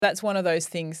that's one of those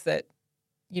things that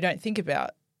you don't think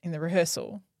about in the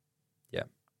rehearsal,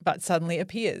 but suddenly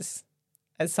appears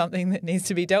as something that needs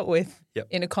to be dealt with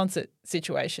in a concert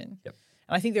situation. And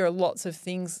I think there are lots of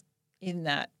things in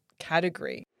that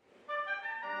category.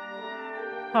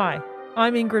 Hi,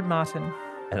 I'm Ingrid Martin.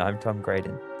 And I'm Tom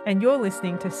Graydon. And you're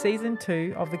listening to Season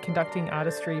 2 of the Conducting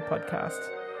Artistry podcast.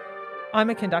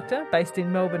 I'm a conductor based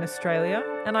in Melbourne, Australia,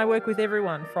 and I work with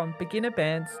everyone from beginner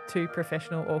bands to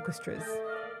professional orchestras.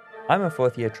 I'm a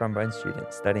fourth-year trombone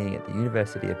student studying at the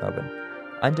University of Melbourne.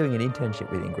 I'm doing an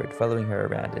internship with Ingrid, following her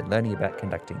around and learning about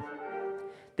conducting.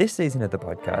 This season of the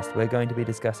podcast, we're going to be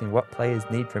discussing what players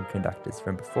need from conductors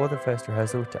from before the first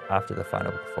rehearsal to after the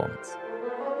final performance.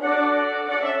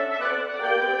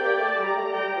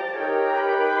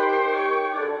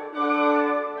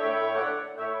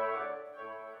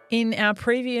 In our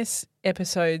previous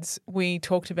episodes, we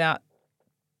talked about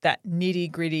that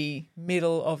nitty-gritty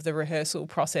middle of the rehearsal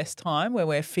process time where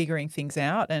we're figuring things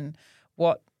out and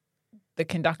what the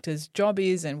conductor's job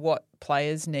is and what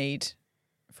players need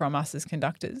from us as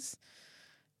conductors.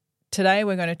 Today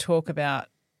we're going to talk about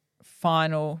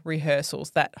final rehearsals,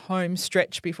 that home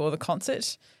stretch before the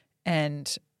concert,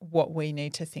 and what we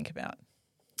need to think about.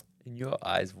 In your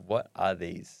eyes, what are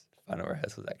these final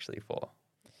rehearsals actually for?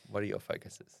 What are your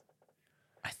focuses?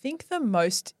 I think the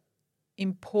most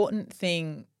important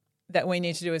thing that we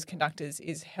need to do as conductors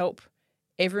is help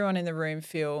everyone in the room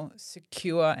feel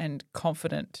secure and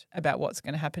confident about what's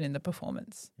going to happen in the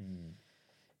performance.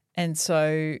 And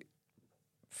so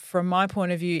from my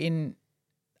point of view, in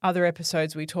other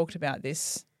episodes, we talked about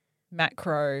this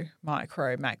macro,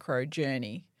 micro, macro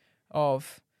journey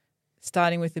of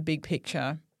starting with the big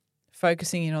picture,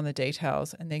 focusing in on the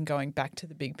details, and then going back to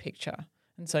the big picture.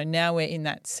 And so now we're in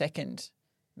that second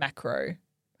macro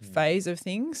phase of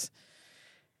things.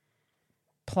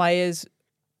 Players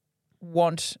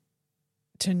want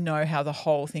to know how the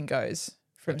whole thing goes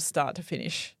from start to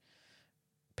finish.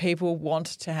 People want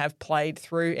to have played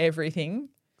through everything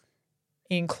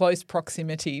in close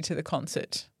proximity to the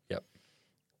concert.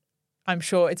 I'm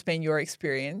sure it's been your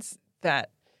experience that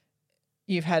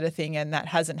you've had a thing and that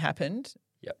hasn't happened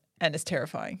and it's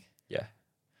terrifying.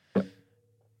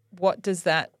 What does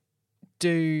that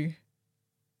do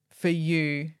for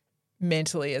you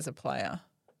mentally as a player?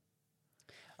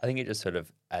 I think it just sort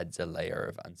of adds a layer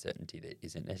of uncertainty that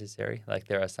isn't necessary. Like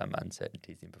there are some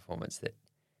uncertainties in performance that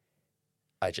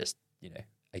are just,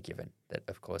 a given, that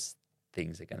of course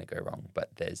things are going to go wrong, but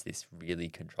there's this really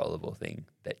controllable thing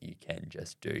that you can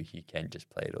just do. You can just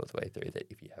play it all the way through, that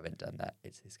if you haven't done that,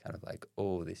 it's this kind of like,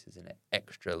 oh, this is an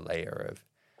extra layer of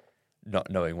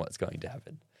not knowing what's going to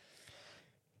happen.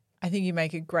 I think you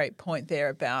make a great point there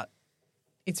about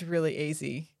it's really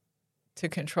easy to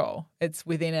control. It's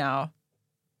within our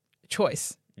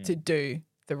choice to do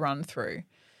the run through.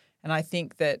 And I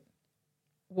think that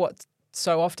what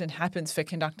so often happens for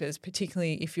conductors,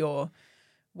 particularly if you're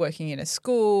working in a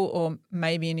school or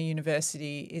maybe in a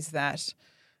university, is that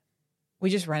we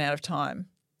just run out of time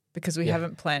because we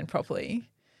haven't planned properly,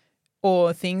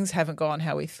 or things haven't gone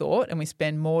how we thought and we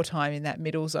spend more time in that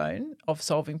middle zone of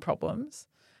solving problems.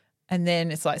 And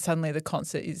then it's like suddenly the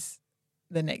concert is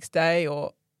the next day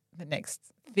or the next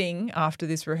thing after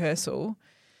this rehearsal,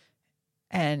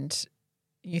 and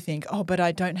you think, oh, but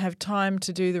I don't have time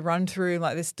to do the run through.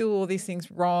 Like there's still all these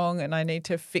things wrong and I need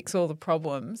to fix all the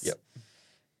problems.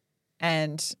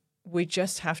 And we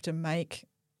just have to make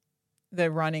the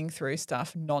running through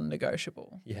stuff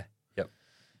non-negotiable.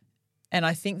 And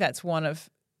I think that's one of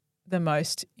the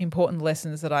most important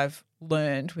lessons that I've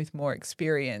learned with more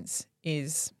experience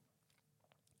is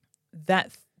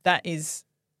that is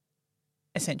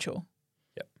essential.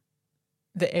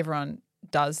 That everyone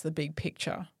does the big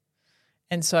picture.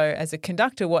 And so as a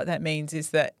conductor, what that means is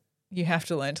that you have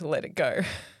to learn to let it go.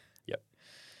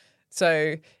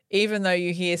 So even though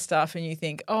you hear stuff and you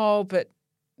think, oh, but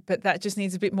that just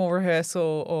needs a bit more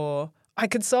rehearsal, or I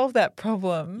could solve that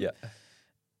problem,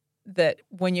 that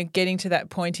when you're getting to that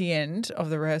pointy end of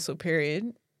the rehearsal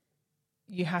period,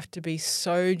 you have to be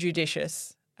so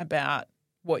judicious about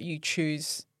what you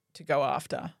choose to go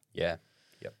after.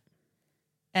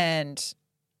 And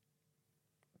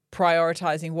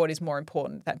prioritizing what is more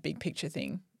important, that big picture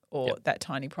thing or that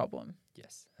tiny problem.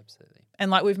 Yes, absolutely.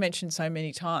 And like we've mentioned so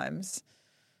many times,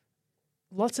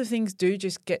 lots of things do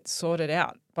just get sorted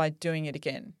out by doing it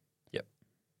again.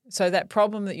 So that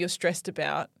problem that you're stressed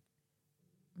about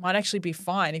might actually be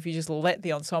fine if you just let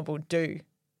the ensemble do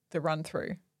the run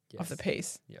through of the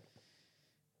piece.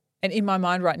 And in my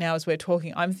mind right now as we're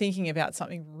talking, I'm thinking about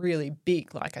something really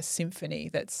big like a symphony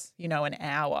that's, an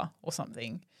hour or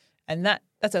something. And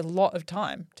that's a lot of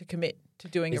time to commit to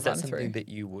doing a run through. Is that something that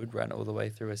you would run all the way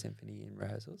through a symphony in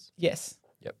rehearsals? Yes.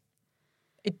 Yep.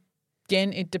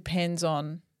 It depends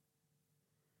on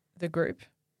the group.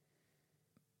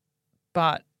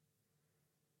 But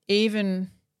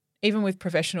even with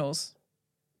professionals,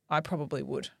 I probably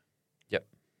would. Yep.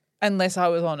 Unless I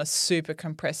was on a super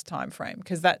compressed time frame,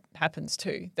 because that happens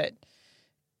too, that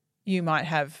you might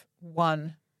have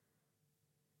one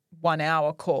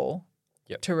hour call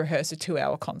to rehearse a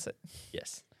 2-hour concert.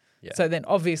 Yes. Yeah. So then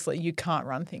obviously you can't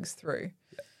run things through.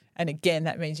 Yep. And again,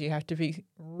 that means you have to be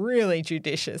really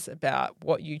judicious about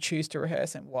what you choose to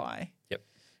rehearse and why. Yep.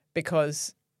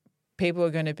 Because people are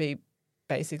going to be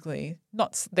basically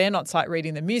they're not sight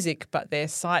reading the music, but they're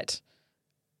sight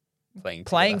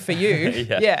playing for you.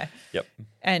 Yeah. Yep.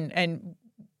 And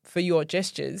for your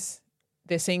gestures,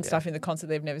 they're seeing stuff in the concert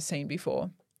they've never seen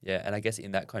before. Yeah, and I guess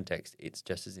in that context, it's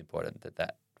just as important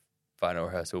that final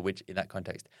rehearsal, which in that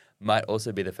context might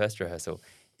also be the first rehearsal,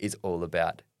 is all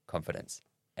about confidence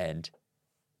and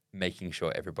making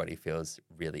sure everybody feels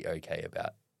really okay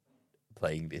about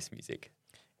playing this music.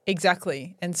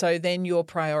 Exactly. And so then you're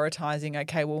prioritizing,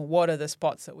 okay, well, what are the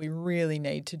spots that we really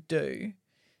need to do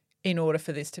in order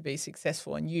for this to be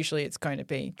successful? And usually it's going to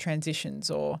be transitions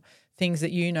or things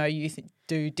that you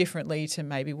do differently to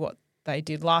maybe what they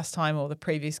did last time or the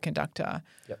previous conductor.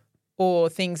 Yep. Or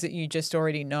things that you just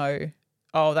already know,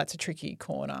 oh, that's a tricky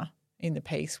corner in the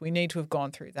piece. We need to have gone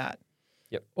through that.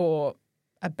 Yep. Or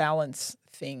a balance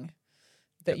thing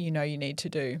that you know you need to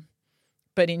do.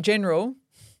 But in general,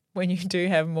 when you do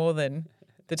have more than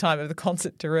the time of the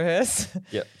concert to rehearse,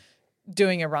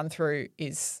 doing a run through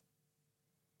is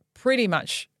pretty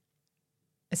much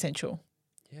essential.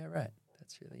 Yeah, right.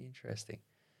 That's really interesting.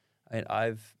 I mean,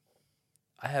 I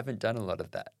haven't done a lot of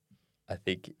that. I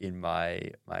think in my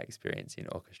experience in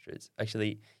orchestras,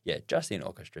 actually, just in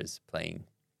orchestras playing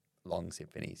long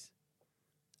symphonies,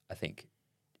 I think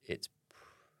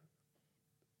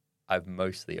I've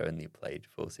mostly only played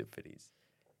full symphonies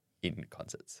in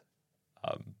concerts,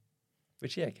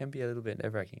 which can be a little bit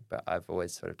nerve-wracking, but I've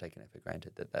always sort of taken it for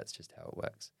granted that that's just how it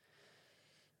works.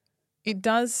 It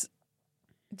does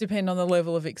depend on the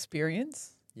level of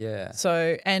experience. Yeah.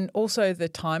 So, and also the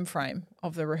time frame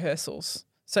of the rehearsals.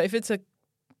 So if it's a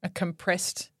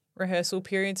compressed rehearsal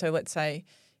period, so let's say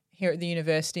here at the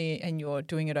university and you're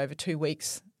doing it over 2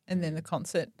 weeks and then the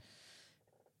concert,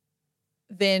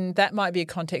 then that might be a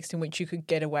context in which you could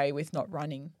get away with not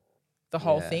running the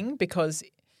whole thing because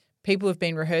people have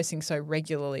been rehearsing so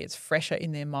regularly, it's fresher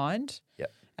in their mind.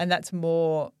 Yep. And that's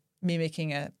more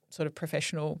mimicking a sort of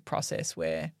professional process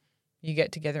where you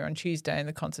get together on Tuesday and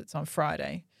the concert's on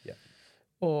Friday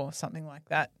or something like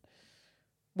that.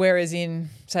 Whereas in,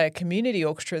 say, a community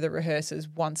orchestra that rehearses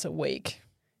once a week,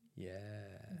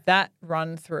 that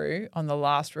run through on the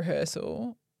last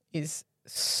rehearsal is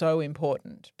so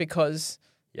important because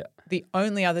the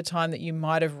only other time that you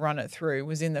might have run it through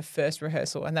was in the first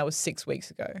rehearsal, and that was 6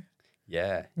 weeks ago.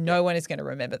 Yeah. No one is going to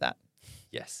remember that.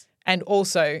 Yes. And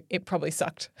also it probably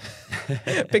sucked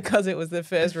because it was the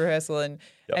first rehearsal and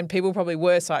people probably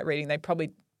were sight reading. They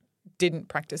probably didn't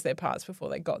practice their parts before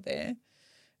they got there.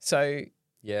 So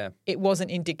it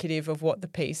wasn't indicative of what the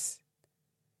piece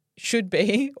should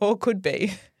be or could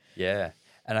be. Yeah.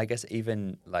 And I guess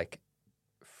even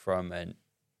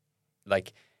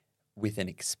with an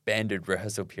expanded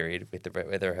rehearsal period where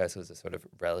the rehearsals are sort of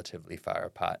relatively far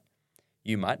apart,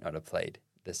 you might not have played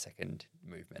the second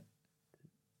movement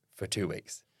for 2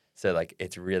 weeks. So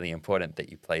it's really important that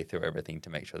you play through everything to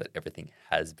make sure that everything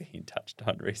has been touched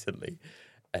on recently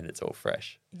and it's all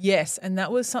fresh. Yes, and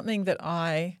that was something that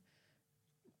I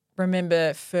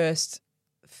remember first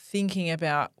thinking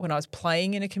about when I was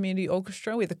playing in a community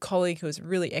orchestra with a colleague who was a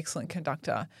really excellent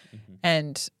conductor,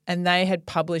 and they had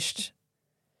published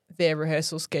their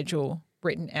rehearsal schedule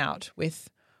written out with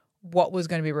what was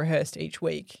going to be rehearsed each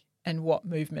week and what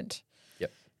movement.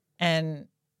 Yep. And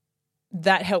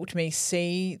that helped me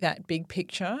see that big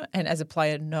picture and as a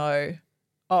player know,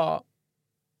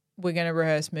 we're going to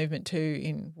rehearse movement 2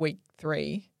 in week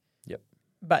 3,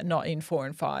 but not in 4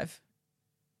 and 5.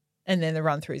 And then the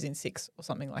run through is in 6 or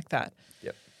something like that.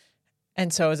 Yep.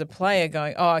 And so as a player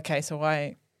going, okay, so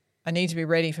I need to be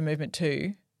ready for movement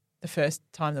 2 the first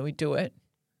time that we do it.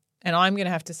 And I'm going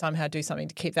to have to somehow do something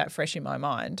to keep that fresh in my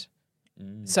mind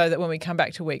so that when we come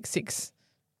back to week 6,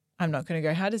 I'm not going to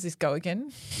go, how does this go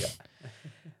again? Yeah.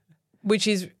 Which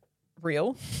is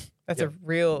real. That's a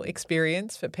real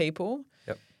experience for people.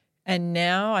 Yep. And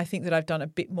now I think that I've done a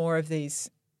bit more of these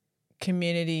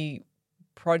community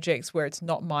projects where it's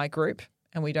not my group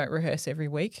and we don't rehearse every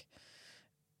week.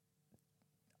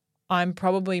 I'm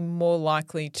probably more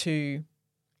likely to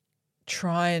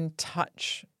try and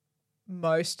touch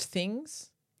most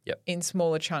things in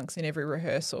smaller chunks in every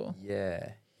rehearsal.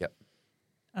 Yeah. Yep.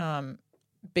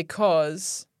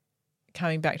 Because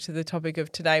coming back to the topic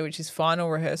of today, which is final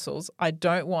rehearsals, I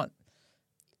don't want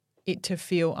it to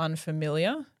feel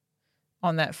unfamiliar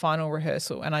on that final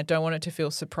rehearsal, and I don't want it to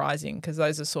feel surprising, because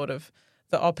those are sort of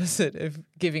the opposite of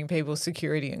giving people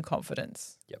security and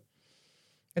confidence. Yep.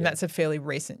 And that's a fairly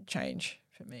recent change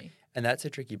for me. And that's a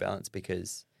tricky balance,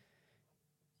 because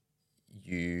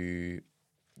you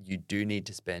do need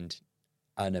to spend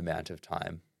an amount of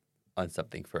time on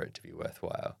something for it to be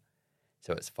worthwhile.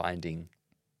 So it's finding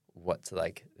what's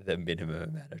like the minimum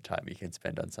amount of time you can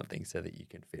spend on something so that you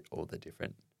can fit all the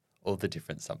different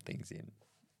somethings in.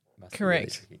 Must Correct. Be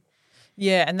really tricky.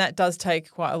 Yeah, and that does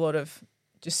take quite a lot of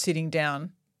just sitting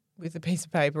down with a piece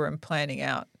of paper and planning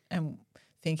out and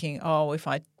thinking, oh, if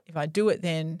I do it,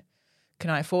 then can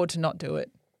I afford to not do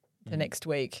it the next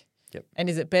week? Yep. And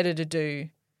is it better to do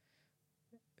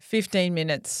 15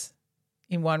 minutes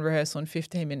in one rehearsal and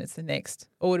 15 minutes the next?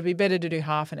 Or would it be better to do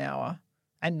half an hour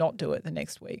and not do it the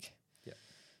next week? Yep.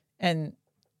 And,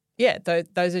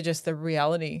 those are just the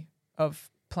reality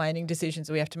of planning decisions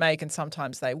we have to make, and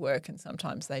sometimes they work and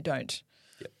sometimes they don't.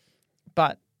 Yep.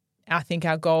 But I think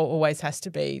our goal always has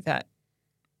to be that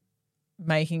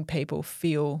making people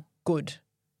feel good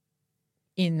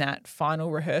in that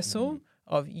final rehearsal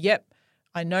of,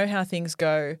 I know how things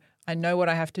go, I know what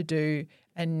I have to do,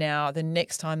 and now the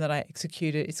next time that I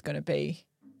execute it, it's going to be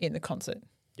in the concert.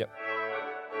 Yep.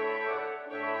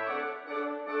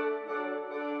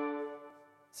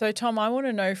 So, Tom, I want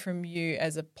to know from you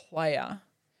as a player,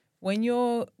 when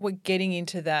we're getting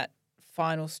into that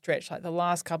final stretch, like the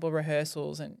last couple of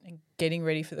rehearsals and getting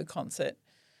ready for the concert,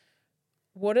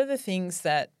 what are the things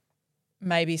that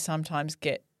maybe sometimes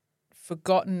get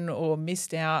forgotten or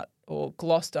missed out or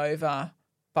glossed over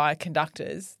by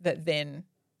conductors that then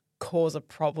cause a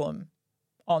problem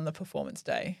on the performance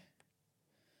day?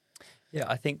 Yeah,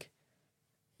 I think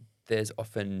there's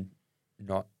often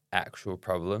not actual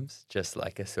problems, just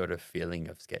like a sort of feeling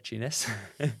of sketchiness.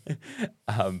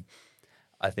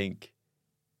 I think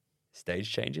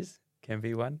stage changes can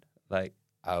be one. Like,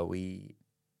 we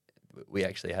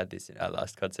actually had this in our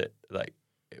last concert. Like,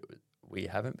 we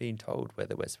haven't been told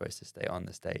whether we're supposed to stay on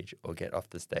the stage or get off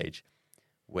the stage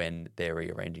when they're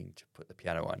rearranging to put the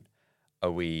piano on.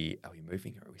 Are we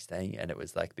moving or are we staying? And it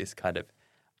was like this kind of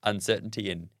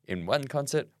uncertainty. In one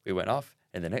concert, we went off.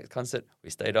 In the next concert, we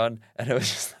stayed on. And it was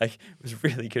just like, it was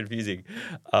really confusing.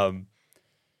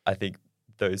 I think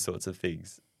those sorts of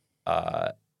things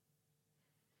are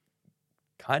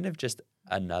kind of just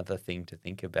another thing to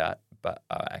think about, but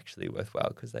are actually worthwhile,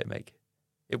 because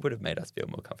it would have made us feel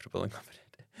more comfortable and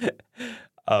confident.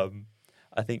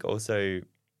 I think also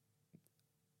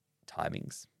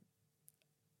timings,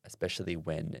 especially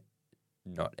when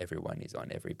not everyone is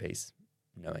on every piece,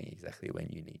 knowing exactly when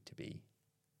you need to be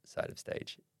side of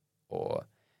stage, or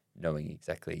knowing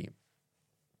exactly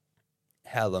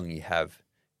how long you have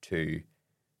to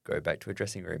go back to a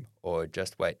dressing room or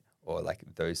just wait, or like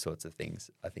those sorts of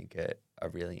things, I think are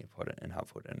really important and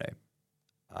helpful to know.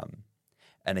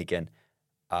 And again,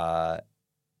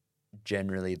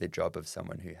 generally the job of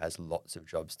someone who has lots of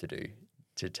jobs to do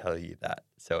to tell you that.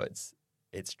 So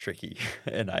it's tricky,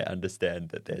 and I understand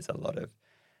that there's a lot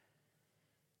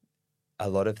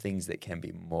of things that can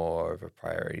be more of a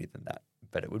priority than that.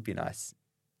 But it would be nice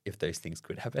if those things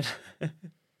could happen.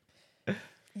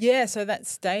 Yeah, so that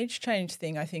stage change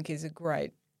thing, I think, is a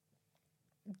great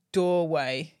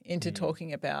doorway into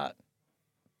talking about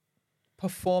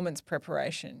performance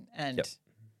preparation and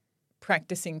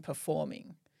practicing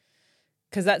performing,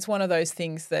 because that's one of those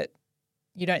things that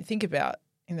you don't think about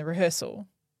in the rehearsal,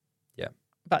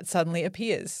 but suddenly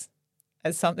appears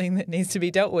as something that needs to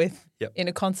be dealt with in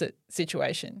a concert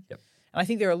situation. And I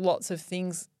think there are lots of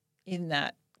things in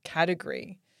that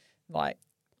category, like,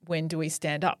 when do we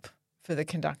stand up for the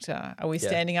conductor? Are we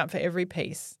standing up for every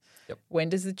piece? When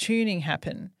does the tuning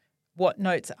happen? What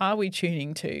notes are we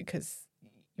tuning to? Because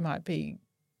you might be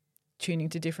tuning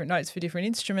to different notes for different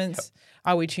instruments.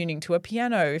 Are we tuning to a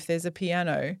piano if there's a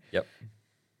piano?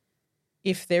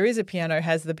 If there is a piano,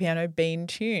 has the piano been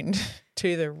tuned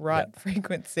to the right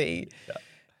frequency?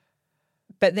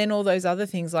 But then all those other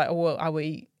things, like, well, are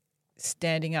we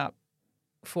standing up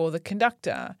for the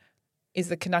conductor? Is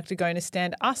the conductor going to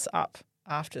stand us up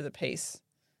after the piece?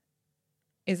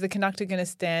 Is the conductor going to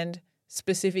stand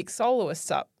specific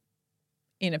soloists up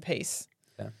in a piece?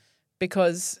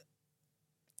 Because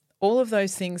all of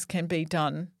those things can be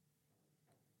done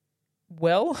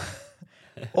well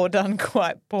or done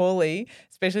quite poorly,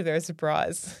 especially if they're a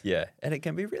surprise. Yeah. And it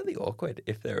can be really awkward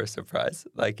if they're a surprise.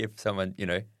 Like if someone,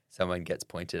 someone gets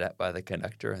pointed at by the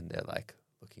conductor and they're like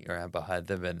looking around behind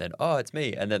them and then, oh, it's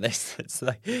me. And then it's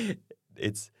like,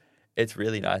 it's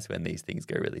really nice when these things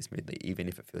go really smoothly, even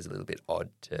if it feels a little bit odd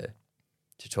to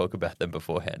talk about them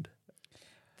beforehand.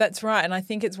 That's right. And I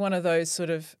think it's one of those sort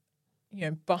of,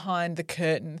 behind the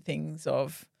curtain things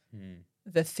of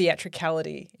the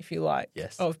theatricality, if you like,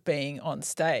 Yes. of being on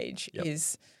stage Yep.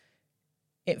 is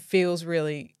it feels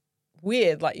really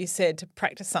weird, like you said, to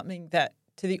practice something that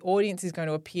to the audience is going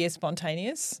to appear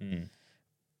spontaneous,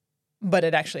 but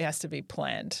it actually has to be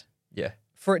planned Yeah.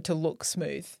 for it to look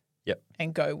smooth Yep.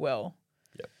 and go well.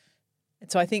 Yep.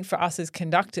 And so I think for us as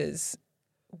conductors,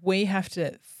 we have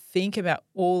to think about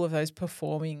all of those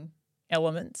performing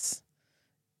elements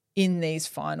in these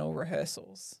final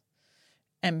rehearsals.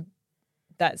 And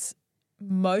that's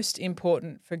most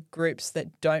important for groups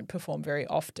that don't perform very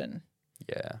often.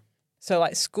 Yeah. So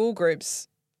like school groups,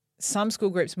 some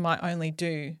school groups might only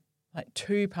do like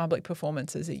 2 public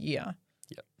performances a year.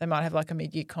 Yep. They might have like a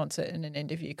mid-year concert and an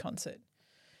end-of-year concert.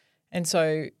 And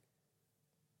so,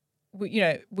 we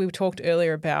talked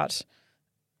earlier about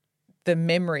the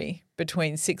memory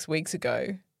between 6 weeks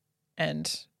ago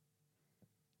and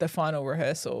the final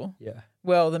rehearsal. Yeah.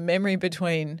 Well, the memory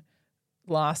between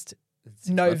last 6 months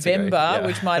ago. November, Yeah.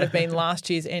 which might have been last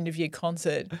year's end-of-year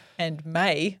concert, and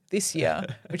May this year,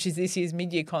 which is this year's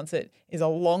mid-year concert, is a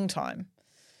long time.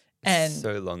 And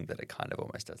so long that it kind of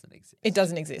almost doesn't exist. it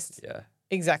doesn't exist. Yeah.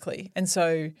 Exactly. And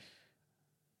so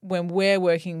when we're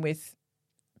working with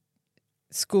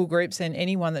school groups and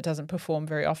anyone that doesn't perform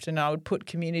very often, I would put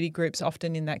community groups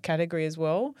often in that category as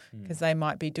well, because they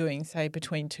might be doing, say,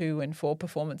 between 2 and 4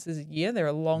 performances a year. They're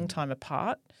a long time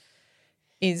apart.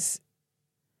 And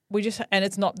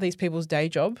it's not these people's day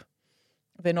job.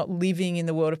 They're not living in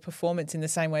the world of performance in the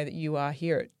same way that you are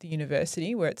here at the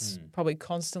university, where it's probably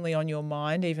constantly on your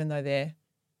mind, even though they're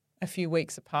a few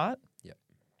weeks apart. Yep.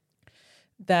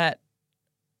 That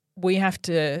we have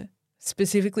to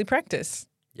specifically practice.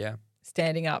 Yeah.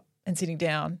 Standing up and sitting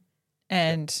down,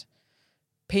 and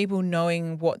people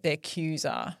knowing what their cues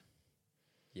are.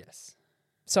 Yes.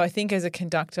 So I think as a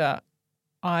conductor,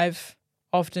 I've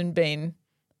often been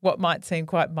what might seem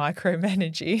quite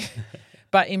micromanaging,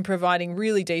 but in providing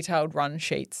really detailed run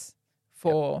sheets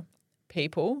for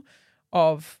people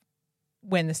of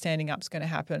when the standing up's going to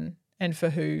happen and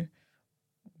for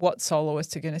what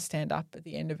soloists are going to stand up at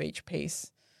the end of each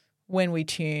piece, when we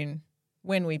tune,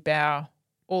 when we bow,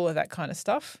 all of that kind of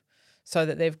stuff, so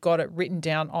that they've got it written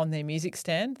down on their music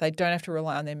stand. They don't have to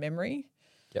rely on their memory.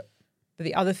 Yep. But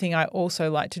the other thing I also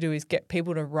like to do is get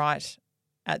people to write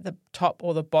at the top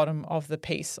or the bottom of the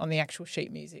piece on the actual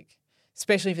sheet music,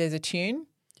 especially if there's a tune.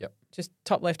 Yep. Just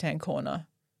top left-hand corner,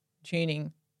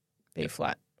 tuning, B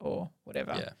flat or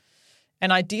whatever. Yeah.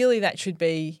 And ideally that should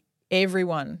be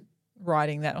everyone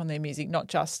writing that on their music, not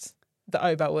just the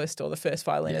oboist or the first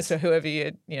violinist or whoever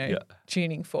you're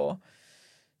tuning for.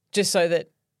 Just so that,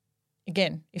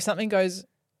 again, if something goes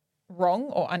wrong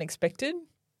or unexpected,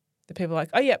 the people are like,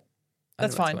 oh, yep,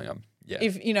 that's fine. What's going on. Yeah.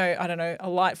 If, I don't know, a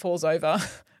light falls over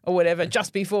or whatever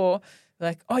just before, they're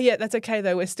like, oh, yeah, that's okay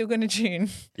though. We're still going to tune.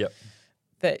 Yep.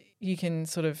 That you can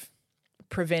sort of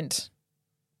prevent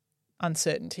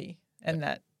uncertainty and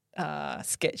that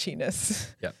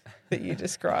sketchiness that you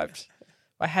described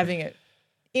by having it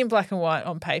in black and white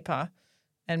on paper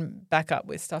and back up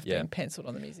with stuff being penciled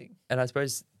on the music. And I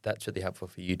suppose that's really helpful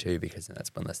for you too, because then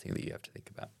that's one less thing that you have to think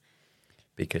about,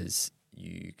 because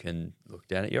you can look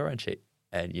down at your own sheet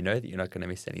and you know that you're not going to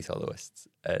miss any soloists,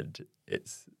 and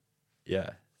it's,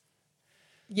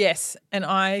 Yes, and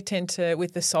I tend to,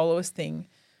 with the soloist thing,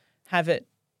 have it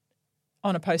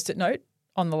on a Post-it note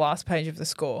on the last page of the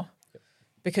score,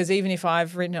 because even if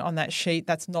I've written it on that sheet,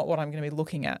 that's not what I'm going to be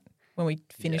looking at when we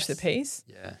finish the piece.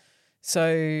 Yeah.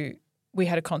 So we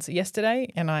had a concert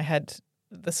yesterday and I had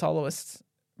the soloists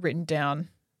written down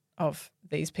of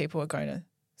these people are going to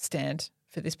stand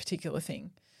for this particular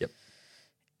thing. Yep.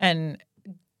 And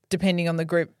depending on the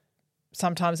group,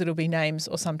 sometimes it'll be names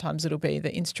or sometimes it'll be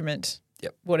the instrument,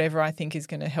 whatever I think is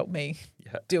going to help me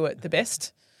do it the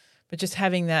best. But just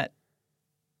having that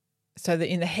so that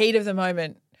in the heat of the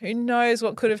moment, who knows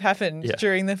what could have happened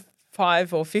during the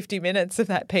 5 or 50 minutes of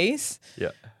that piece. Yeah.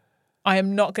 I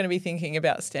am not going to be thinking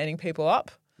about standing people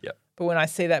up. Yeah. But when I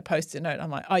see that Post-it note, I'm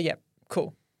like, oh, yeah,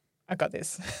 cool. I got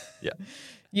this. Yeah.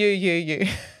 You.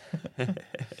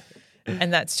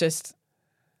 And that's just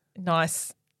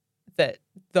nice that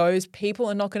those people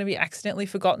are not going to be accidentally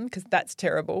forgotten, because that's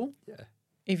terrible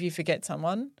if you forget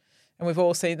someone. And we've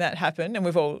all seen that happen, and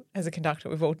we've all, as a conductor,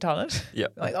 we've all done it.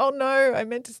 Yep. Like, oh no, I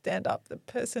meant to stand up the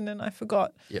person and I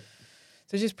forgot. Yep.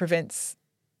 So it just prevents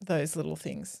those little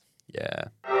things. Yeah.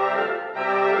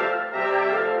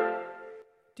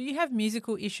 Do you have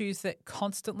musical issues that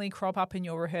constantly crop up in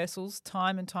your rehearsals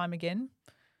time and time again?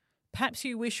 Perhaps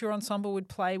you wish your ensemble would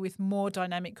play with more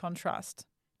dynamic contrast.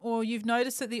 Or you've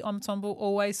noticed that the ensemble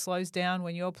always slows down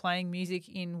when you're playing music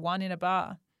in a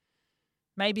bar.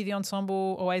 Maybe the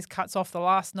ensemble always cuts off the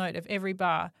last note of every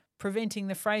bar, preventing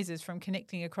the phrases from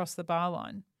connecting across the bar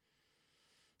line.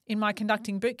 In my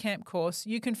Conducting Bootcamp course,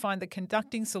 you can find the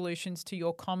conducting solutions to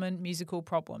your common musical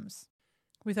problems.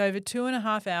 With over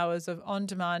 2.5 hours of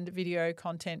on-demand video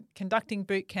content, Conducting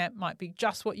Bootcamp might be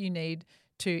just what you need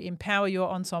to empower your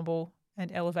ensemble and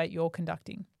elevate your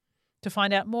conducting. To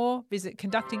find out more, visit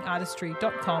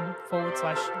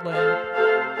conductingartistry.com/learn.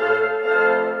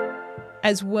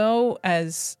 As well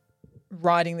as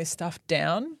writing this stuff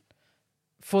down,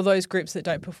 for those groups that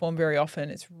don't perform very often,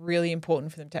 it's really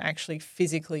important for them to actually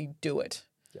physically do it.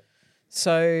 Yep.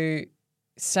 So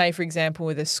say, for example,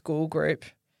 with a school group,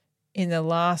 in the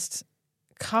last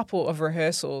couple of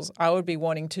rehearsals, I would be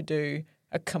wanting to do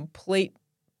a complete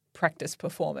practice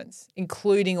performance,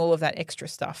 including all of that extra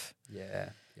stuff.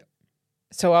 Yeah. Yep.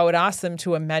 So I would ask them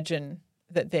to imagine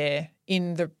that they're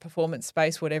in the performance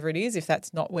space, whatever it is, if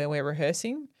that's not where we're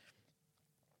rehearsing.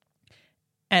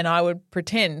 And I would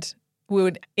pretend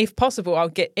if possible, I'll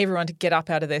get everyone to get up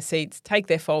out of their seats, take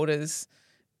their folders,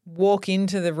 walk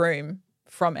into the room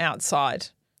from outside.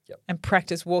 Yep. And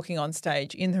practice walking on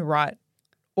stage in the right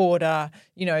order,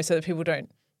 so that people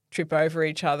don't trip over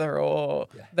each other or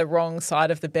the wrong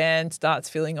side of the band starts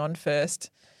filling on first.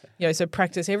 So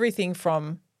practice everything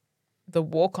from the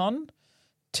walk on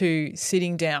to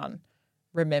sitting down.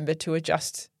 Remember to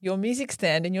adjust your music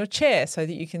stand in your chair so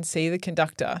that you can see the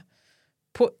conductor.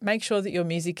 Make sure that your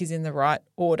music is in the right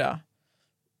order.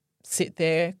 Sit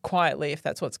there quietly if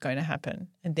that's what's going to happen.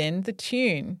 And then the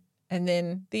tune, and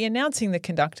then the announcing the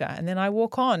conductor, and then I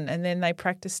walk on, and then they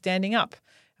practice standing up.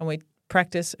 And we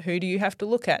practice who do you have to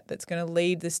look at that's going to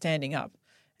lead the standing up.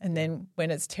 And then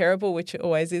when it's terrible, which it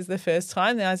always is the first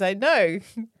time, then I say, no.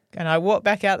 And I walk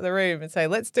back out of the room and say,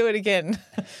 let's do it again.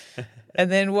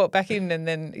 And then walk back in, and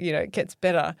then, it gets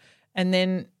better. And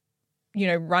then,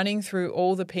 running through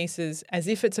all the pieces as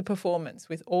if it's a performance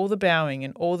with all the bowing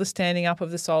and all the standing up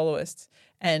of the soloists,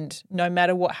 and no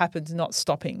matter what happens, not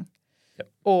stopping. Yep.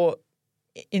 Or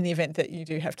in the event that you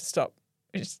do have to stop,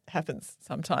 it just happens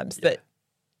sometimes, that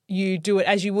you do it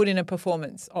as you would in a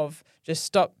performance of just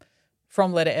stop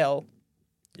from letter L.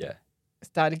 Yeah.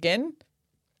 Start again,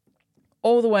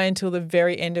 all the way until the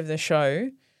very end of the show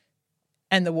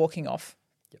and the walking off.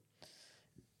 Yep.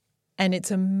 And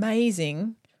it's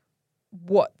amazing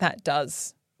what that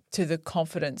does to the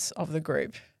confidence of the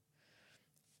group.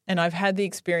 And I've had the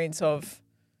experience of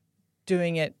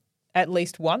doing it at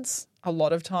least once, a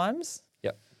lot of times.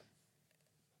 Yep.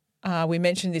 We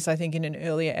mentioned this, I think, in an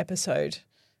earlier episode,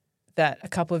 that a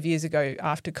couple of years ago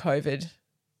after COVID,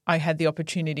 I had the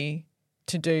opportunity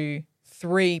to do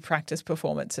 3 practice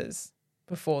performances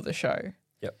before the show.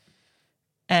 Yep.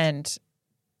 And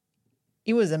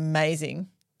it was amazing.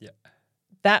 Yep.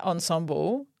 That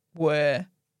ensemble were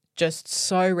just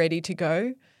so ready to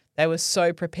go. They were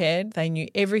so prepared. They knew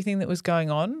everything that was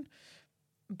going on,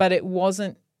 but it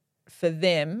wasn't for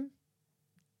them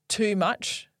too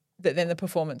much that then the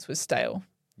performance was stale.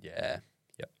 Yeah.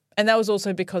 Yep. And that was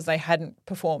also because they hadn't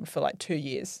performed for like 2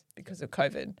 years because of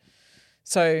COVID.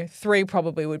 So 3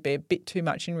 probably would be a bit too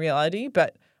much in reality,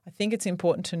 but I think it's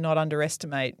important to not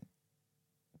underestimate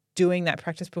doing that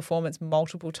practice performance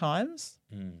multiple times.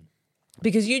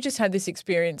 Because you just had this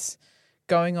experience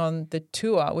going on the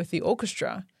tour with the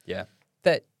orchestra. Yeah.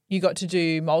 That you got to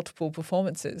do multiple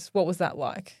performances. What was that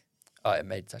like? Oh, it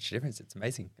made such a difference. It's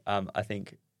amazing. I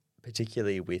think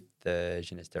particularly with the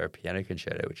Ginastera piano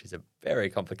concerto, which is a very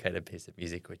complicated piece of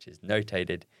music, which is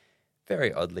notated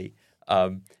very oddly,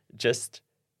 just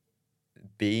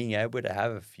being able to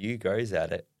have a few goes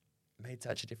at it made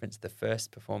such a difference. The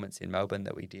first performance in Melbourne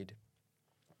that we did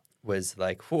was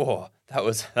like, whoa, that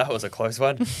was a close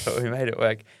one, but we made it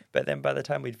work. But then by the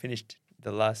time we'd finished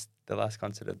the last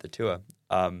concert of the tour,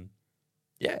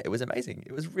 it was amazing.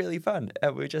 It was really fun.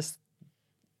 And we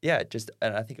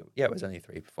and I think, it was only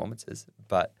 3 performances,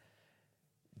 but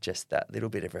just that little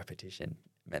bit of repetition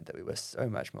meant that we were so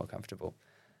much more comfortable.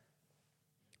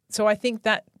 So I think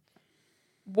that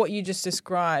what you just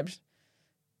described,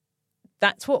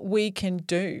 that's what we can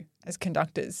do as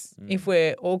conductors if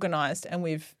we're organised and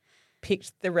we've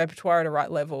picked the repertoire at a right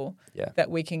level,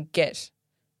 that we can get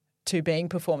to being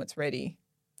performance ready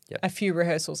a few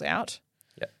rehearsals out.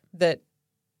 Yep. That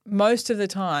most of the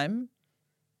time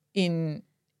in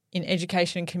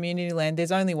education and community land,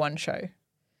 there's only one show.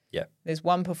 Yeah. There's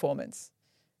one performance.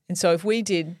 And so if we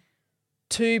did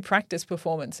 2 practice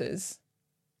performances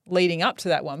leading up to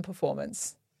that one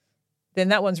performance, then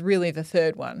that one's really the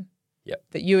third one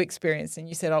that you experienced, and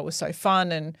you said, oh, it was so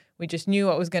fun and we just knew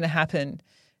what was going to happen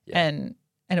and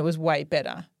it was way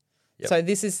better. Yep. So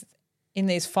this is, in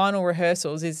these final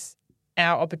rehearsals, is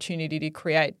our opportunity to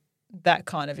create that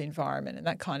kind of environment and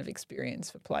that kind of experience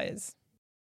for players.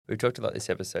 We've talked a lot this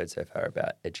episode so far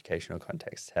about educational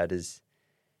context. How does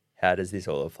this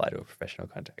all apply to a professional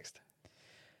context?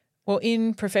 Well,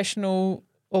 in professional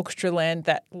orchestra land,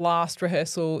 that last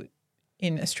rehearsal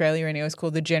in Australia anyway is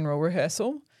called the general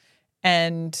rehearsal.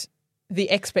 And the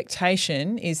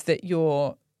expectation is that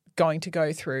you're going to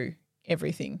go through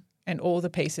everything and all the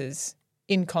pieces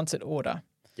in concert order.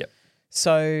 Yep.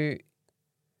 So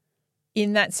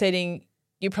in that setting,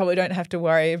 you probably don't have to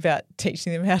worry about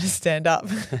teaching them how to stand up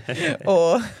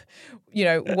or,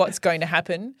 what's going to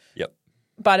happen. Yep.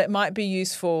 But it might be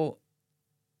useful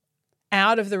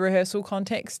out of the rehearsal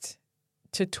context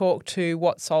to talk to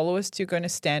what soloist you're going to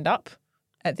stand up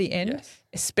at the end,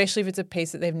 especially if it's a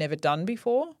piece that they've never done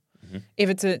before. Mm-hmm. If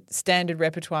it's a standard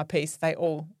repertoire piece, they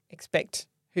all expect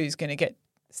who's going to get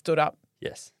stood up.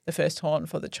 Yes. The first horn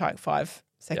for the Chike 5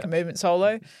 second movement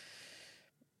solo.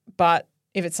 But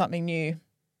if it's something new,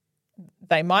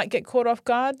 they might get caught off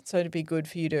guard, so it'd be good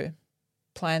for you to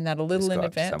plan that a little in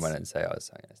advance. Someone and say, I'm going to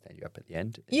stand you up at the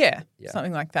end. Yeah,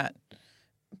 something like that.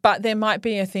 But there might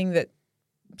be a thing that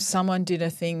someone did a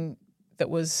thing that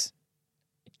was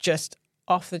just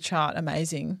off the chart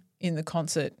amazing in the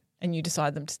concert and you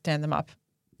decide them to stand them up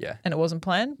and it wasn't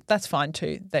planned. That's fine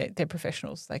too. They're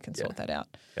professionals. They can sort that out.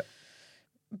 Yep.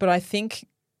 But I think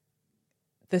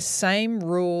the same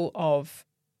rule of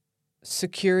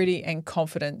security and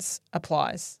confidence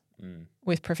applies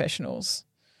with professionals.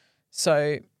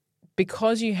 So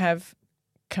because you have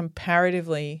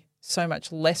comparatively so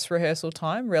much less rehearsal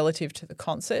time relative to the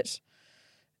concert,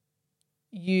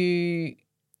 you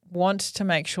want to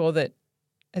make sure that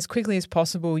as quickly as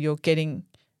possible you're getting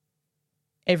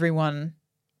everyone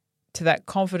to that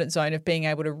confident zone of being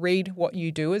able to read what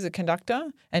you do as a conductor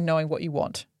and knowing what you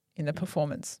want in the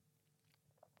performance.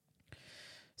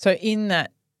 So in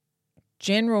that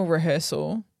general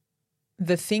rehearsal,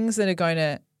 the things that are going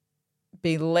to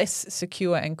be less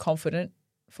secure and confident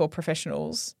for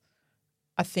professionals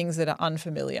are things that are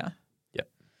unfamiliar. Yep.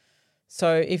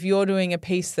 So if you're doing a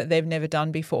piece that they've never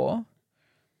done before,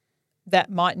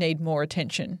 that might need more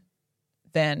attention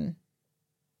than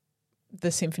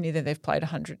the symphony that they've played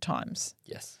 100 times.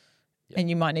 Yes. Yep. And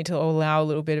you might need to allow a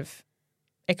little bit of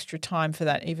extra time for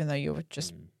that, even though you're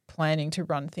just planning to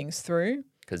run things through.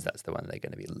 Because that's the one they're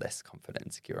going to be less confident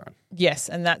and secure on. Yes,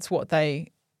 and that's what they're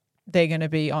going to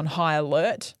be on high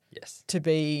alert. Yes. To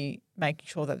be making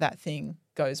sure that thing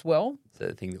goes well. So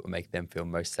the thing that will make them feel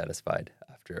most satisfied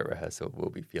after a rehearsal will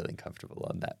be feeling comfortable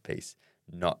on that piece,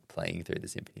 not playing through the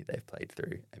symphony they've played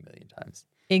through a million times.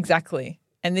 Exactly.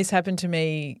 And this happened to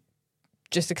me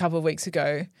just a couple of weeks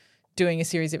ago doing a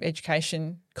series of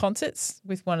education concerts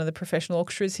with one of the professional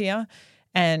orchestras here.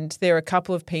 And there are a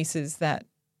couple of pieces that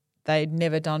they'd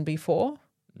never done before,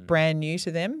 brand new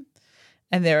to them.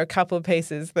 And there are a couple of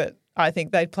pieces that I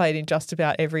think they'd played in just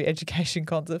about every education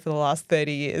concert for the last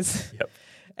 30 years. Yep.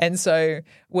 And so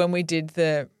when we did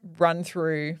the run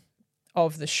through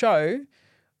of the show,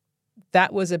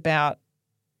 that was about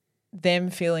them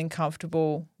feeling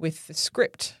comfortable with the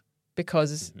script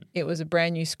because it was a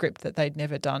brand new script that they'd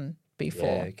never done before.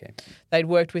 Yeah, okay. They'd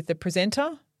worked with the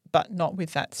presenter, but not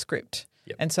with that script.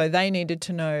 Yep. And so they needed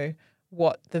to know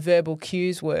what the verbal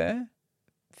cues were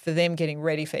for them getting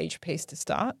ready for each piece to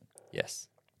start. Yes.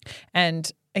 And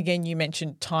again, you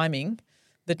mentioned timing,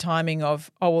 the timing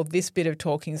of, this bit of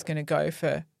talking is going to go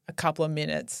for a couple of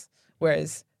minutes,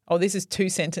 whereas, this is 2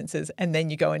 sentences and then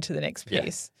you go into the next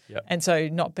piece. Yeah. Yep. And so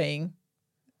not being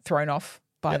thrown off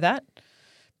by that,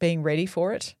 being ready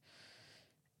for it.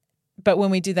 But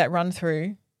when we did that run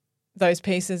through, those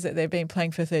pieces that they've been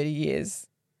playing for 30 years,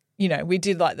 we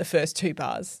did like the first 2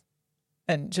 bars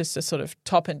and just a sort of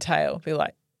top and tail, be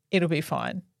like, it'll be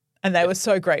fine. And they were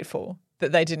so grateful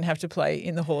that they didn't have to play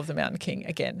in the Hall of the Mountain King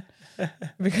again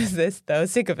because they were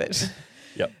sick of it.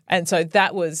 Yep. And so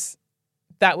that was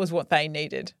what they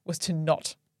needed, was to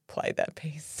not play that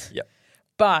piece. Yep.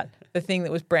 But the thing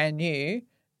that was brand new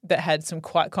that had some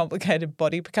quite complicated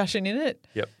body percussion in it,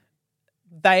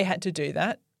 they had to do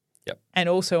that. Yep. And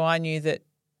also I knew that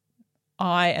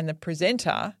I and the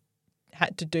presenter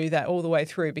had to do that all the way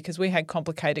through because we had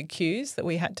complicated cues that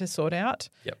we had to sort out.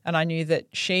 Yep. And I knew that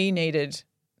she needed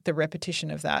the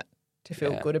repetition of that to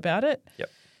feel good about it.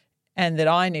 Yep. And that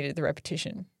I needed the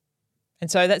repetition. And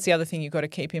so that's the other thing you've got to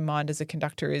keep in mind as a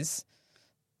conductor is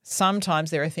sometimes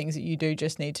there are things that you do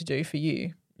just need to do for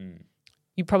you.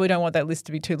 You probably don't want that list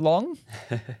to be too long,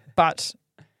 but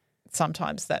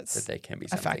sometimes that's there can be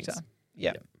a factor. Things.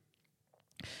 Yeah.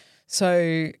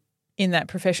 So in that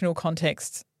professional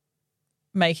context,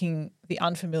 making the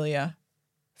unfamiliar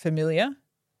familiar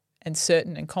and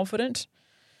certain and confident,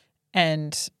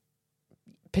 and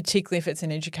particularly if it's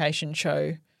an education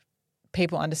show,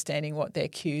 people understanding what their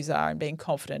cues are and being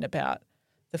confident about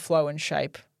the flow and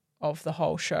shape of the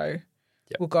whole show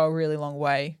will go a really long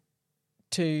way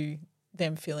to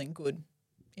them feeling good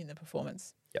in the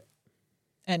performance. Yep.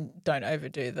 And don't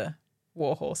overdo the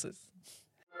war horses.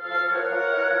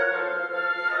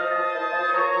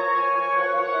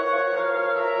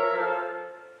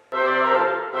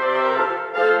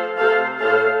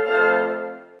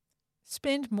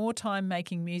 Spend more time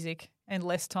making music and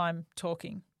less time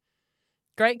talking.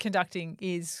 Great conducting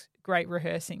is great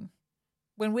rehearsing.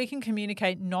 When we can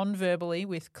communicate non-verbally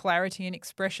with clarity and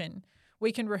expression,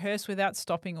 we can rehearse without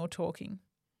stopping or talking.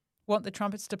 Want the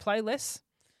trumpets to play less?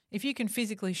 If you can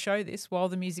physically show this while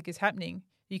the music is happening,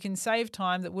 you can save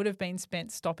time that would have been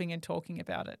spent stopping and talking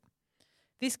about it.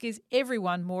 This gives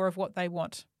everyone more of what they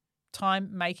want, time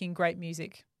making great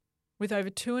music. With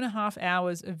over 2.5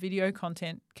 hours of video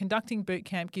content, Conducting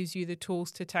Bootcamp gives you the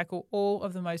tools to tackle all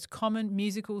of the most common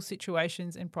musical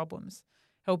situations and problems,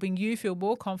 helping you feel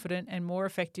more confident and more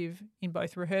effective in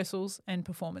both rehearsals and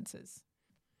performances.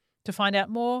 To find out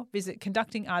more, visit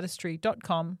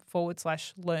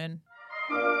conductingartistry.com/learn.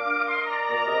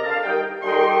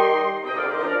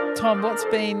 Tom, what's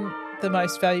been the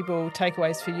most valuable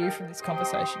takeaways for you from this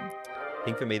conversation? I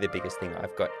think for me, the biggest thing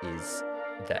I've got is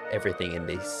that everything in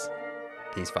these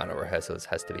final rehearsals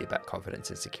has to be about confidence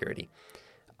and security.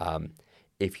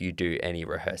 If you do any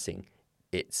rehearsing,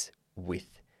 it's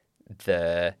with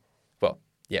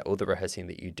all the rehearsing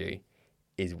that you do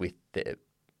is with the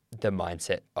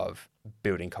mindset of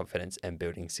building confidence and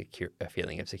building a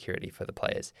feeling of security for the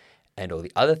players. And all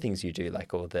the other things you do,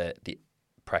 like all the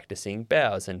practicing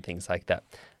bows and things like that,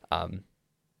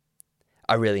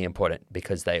 are really important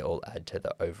because they all add to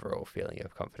the overall feeling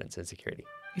of confidence and security.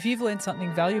 If you've learned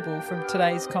something valuable from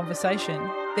today's conversation,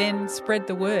 then spread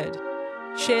the word.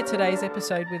 Share today's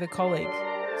episode with a colleague.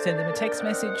 Send them a text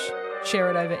message,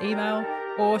 share it over email,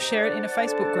 or share it in a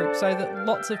Facebook group so that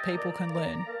lots of people can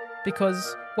learn.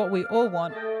 Because what we all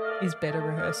want is better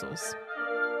rehearsals.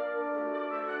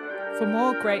 For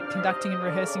more great conducting and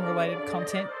rehearsing related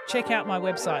content, check out my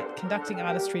website,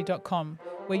 conductingartistry.com,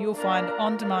 where you'll find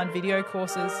on-demand video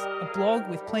courses, a blog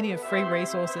with plenty of free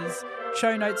resources,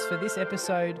 show notes for this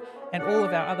episode and all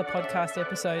of our other podcast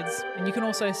episodes. And you can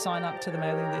also sign up to the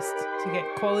mailing list to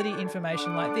get quality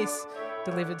information like this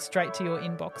delivered straight to your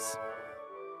inbox.